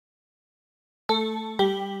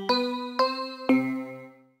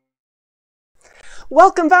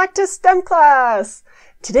Welcome back to STEM class!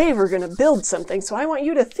 Today we're going to build something, so I want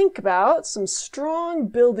you to think about some strong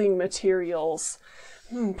building materials.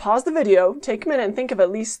 Pause the video, take a minute and think of at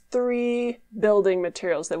least 3 building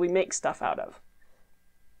materials that we make stuff out of.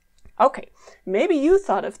 Okay, maybe you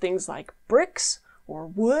thought of things like bricks, or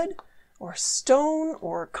wood, or stone,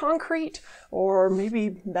 or concrete, or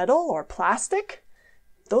maybe metal or plastic.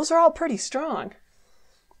 Those are all pretty strong.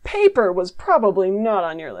 Paper was probably not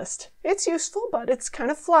on your list. It's useful, but it's kind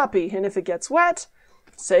of floppy, and if it gets wet,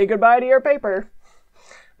 say goodbye to your paper.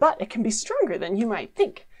 But it can be stronger than you might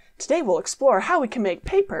think. Today we'll explore how we can make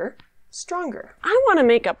paper stronger. I want to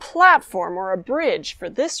make a platform or a bridge for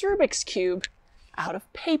this Rubik's Cube out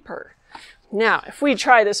of paper. Now, if we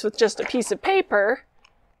try this with just a piece of paper,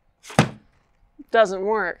 it doesn't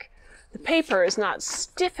work. The paper is not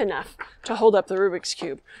stiff enough to hold up the Rubik's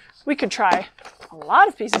Cube. We could try a lot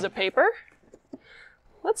of pieces of paper.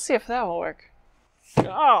 Let's see if that will work.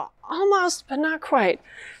 Oh, almost, but not quite.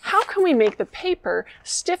 How can we make the paper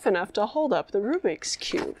stiff enough to hold up the Rubik's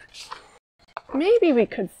Cube? Maybe we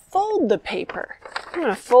could fold the paper. I'm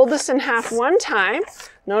going to fold this in half one time.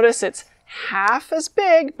 Notice it's half as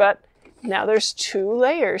big, but now there's 2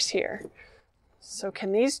 layers here. So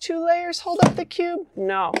can these 2 layers hold up the cube?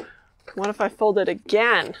 No. What if I fold it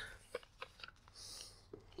again?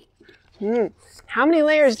 How many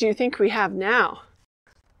layers do you think we have now?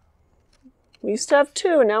 We used to have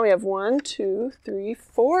 2, and now we have 1, 2, 3,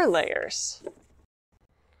 4 layers.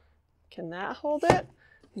 Can that hold it?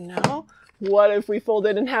 No. What if we fold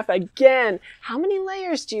it in half again? How many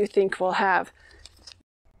layers do you think we'll have?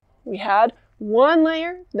 We had 1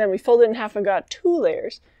 layer, then we folded it in half and got 2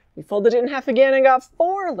 layers. We folded it in half again and got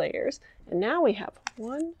 4 layers. And now we have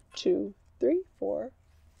 1, 2, 3, 4,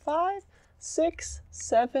 5, 6,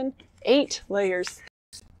 7, 8 layers.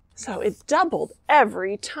 So it doubled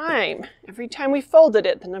every time. Every time we folded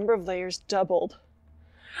it, the number of layers doubled.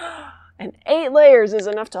 And 8 layers is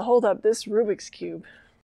enough to hold up this Rubik's Cube.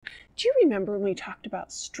 Do you remember when we talked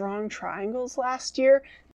about strong triangles last year?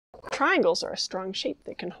 Triangles are a strong shape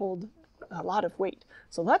that can hold a lot of weight.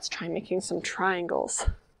 So let's try making some triangles.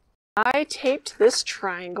 I taped this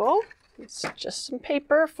triangle. It's just some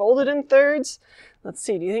paper folded in thirds. Let's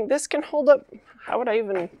see, do you think this can hold up? How would I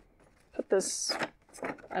even put this?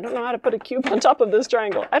 I don't know how to put a cube on top of this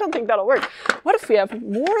triangle. I don't think that'll work. What if we have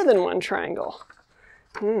more than 1 triangle?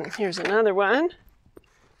 Here's another one.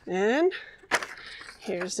 And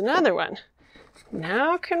here's another one.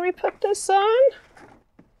 Now can we put this on?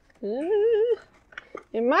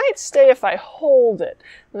 It might stay if I hold it.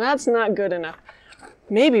 That's not good enough.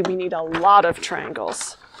 Maybe we need a lot of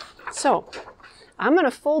triangles. So I'm going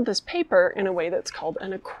to fold this paper in a way that's called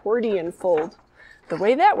an accordion fold. The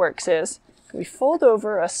way that works is we fold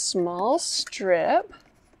over a small strip.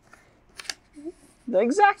 The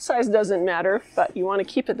exact size doesn't matter, but you want to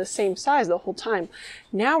keep it the same size the whole time.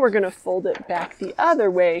 Now we're going to fold it back the other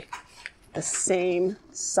way, the same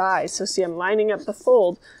size. So see, I'm lining up the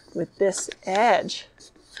fold with this edge.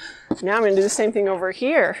 Now I'm going to do the same thing over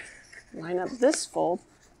here. Line up this fold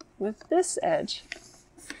with this edge.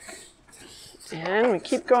 And we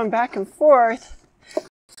keep going back and forth.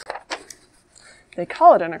 They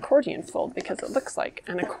call it an accordion fold because it looks like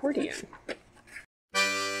an accordion.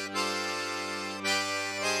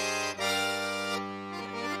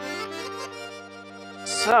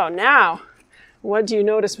 So now, what do you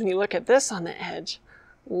notice when you look at this on the edge?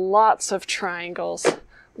 Lots of triangles.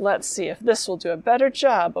 Let's see if this will do a better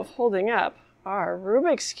job of holding up our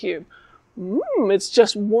Rubik's Cube. It's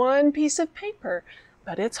just 1 piece of paper,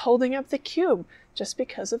 but it's holding up the cube just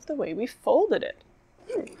because of the way we folded it.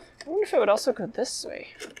 I wonder if it would also go this way.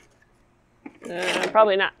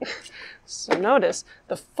 Probably not. So notice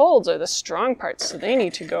the folds are the strong parts, so they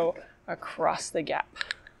need to go across the gap.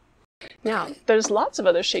 Now, there's lots of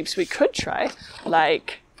other shapes we could try,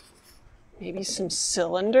 like maybe some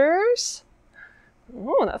cylinders.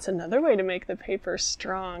 Oh, that's another way to make the paper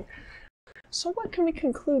strong. So what can we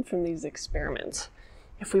conclude from these experiments?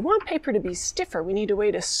 If we want paper to be stiffer, we need a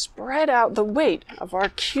way to spread out the weight of our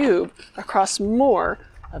cube across more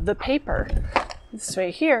of the paper. This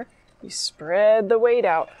way here, we spread the weight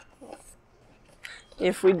out.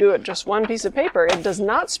 If we do it just 1 piece of paper, it does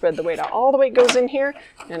not spread the weight out. All the weight goes in here,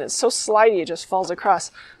 and it's so slidey it just falls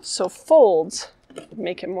across. So folds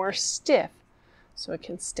make it more stiff so it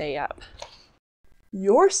can stay up.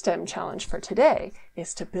 Your STEM challenge for today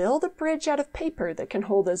is to build a bridge out of paper that can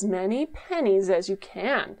hold as many pennies as you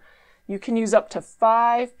can. You can use up to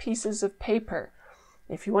 5 pieces of paper.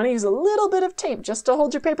 If you want to use a little bit of tape just to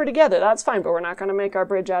hold your paper together, that's fine, but we're not going to make our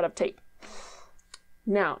bridge out of tape.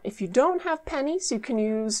 Now, if you don't have pennies, you can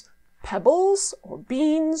use pebbles or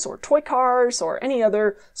beans or toy cars or any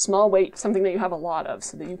other small weight, something that you have a lot of,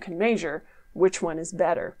 so that you can measure which one is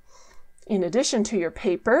better. In addition to your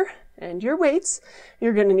paper and your weights,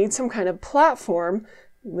 you're going to need some kind of platform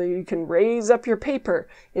where you can raise up your paper.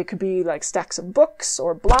 It could be like stacks of books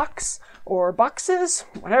or blocks or boxes,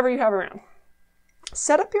 whatever you have around.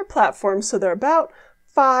 Set up your platform so they're about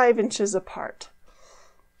 5 inches apart.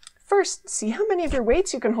 First, see how many of your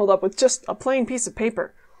weights you can hold up with just a plain piece of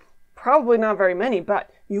paper. Probably not very many, but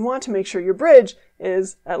you want to make sure your bridge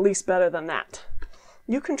is at least better than that.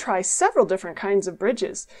 You can try several different kinds of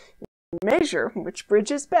bridges. Measure which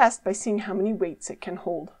bridge is best by seeing how many weights it can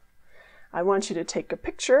hold. I want you to take a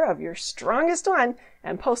picture of your strongest one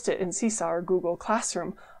and post it in Seesaw or Google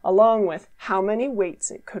Classroom, along with how many weights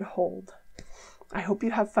it could hold. I hope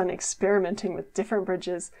you have fun experimenting with different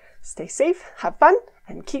bridges. Stay safe, have fun,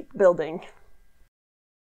 and keep building.